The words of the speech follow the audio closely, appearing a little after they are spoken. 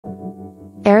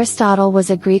Aristotle was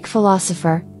a Greek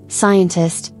philosopher,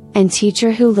 scientist, and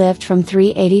teacher who lived from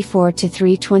 384 to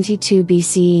 322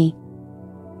 BCE.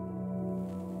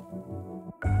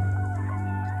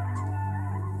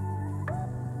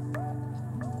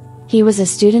 He was a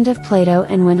student of Plato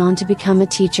and went on to become a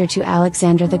teacher to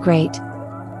Alexander the Great.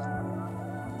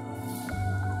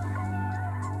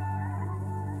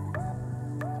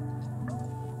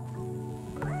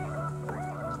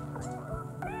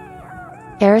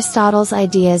 Aristotle's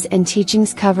ideas and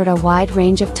teachings covered a wide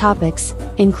range of topics,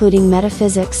 including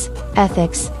metaphysics,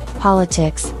 ethics,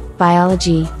 politics,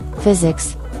 biology,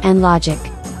 physics, and logic.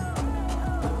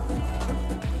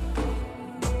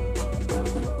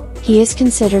 He is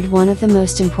considered one of the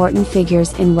most important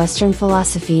figures in Western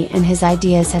philosophy, and his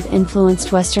ideas have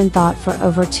influenced Western thought for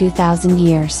over 2,000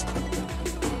 years.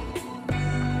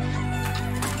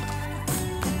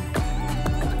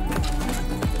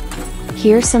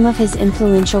 Here are some of his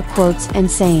influential quotes and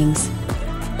sayings.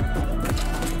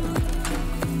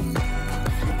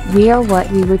 We are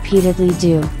what we repeatedly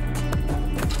do.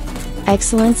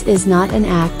 Excellence is not an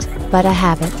act, but a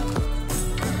habit.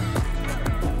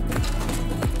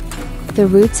 The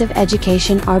roots of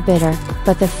education are bitter,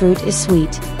 but the fruit is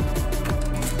sweet.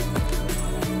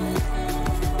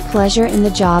 Pleasure in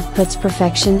the job puts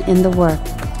perfection in the work.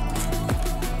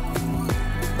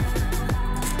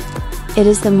 It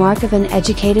is the mark of an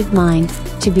educated mind,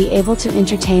 to be able to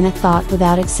entertain a thought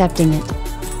without accepting it.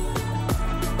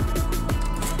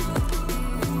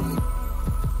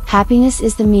 Happiness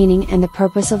is the meaning and the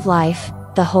purpose of life,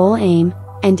 the whole aim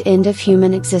and end of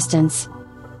human existence.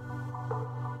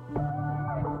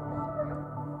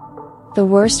 The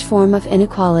worst form of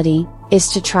inequality is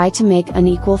to try to make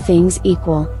unequal things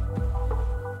equal.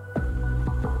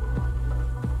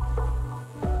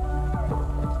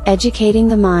 Educating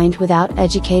the mind without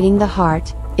educating the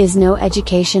heart is no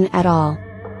education at all.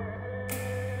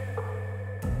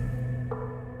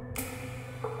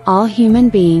 All human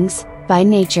beings, by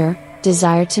nature,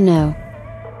 desire to know.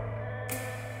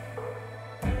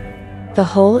 The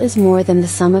whole is more than the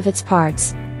sum of its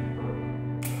parts.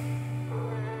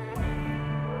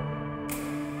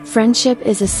 Friendship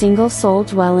is a single soul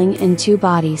dwelling in two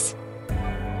bodies.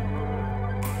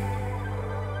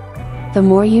 The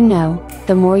more you know,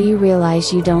 the more you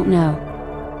realize you don't know.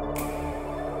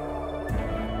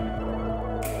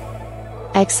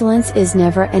 Excellence is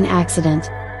never an accident.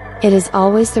 It is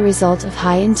always the result of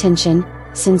high intention,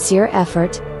 sincere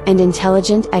effort, and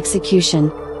intelligent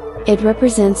execution. It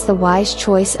represents the wise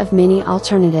choice of many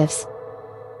alternatives.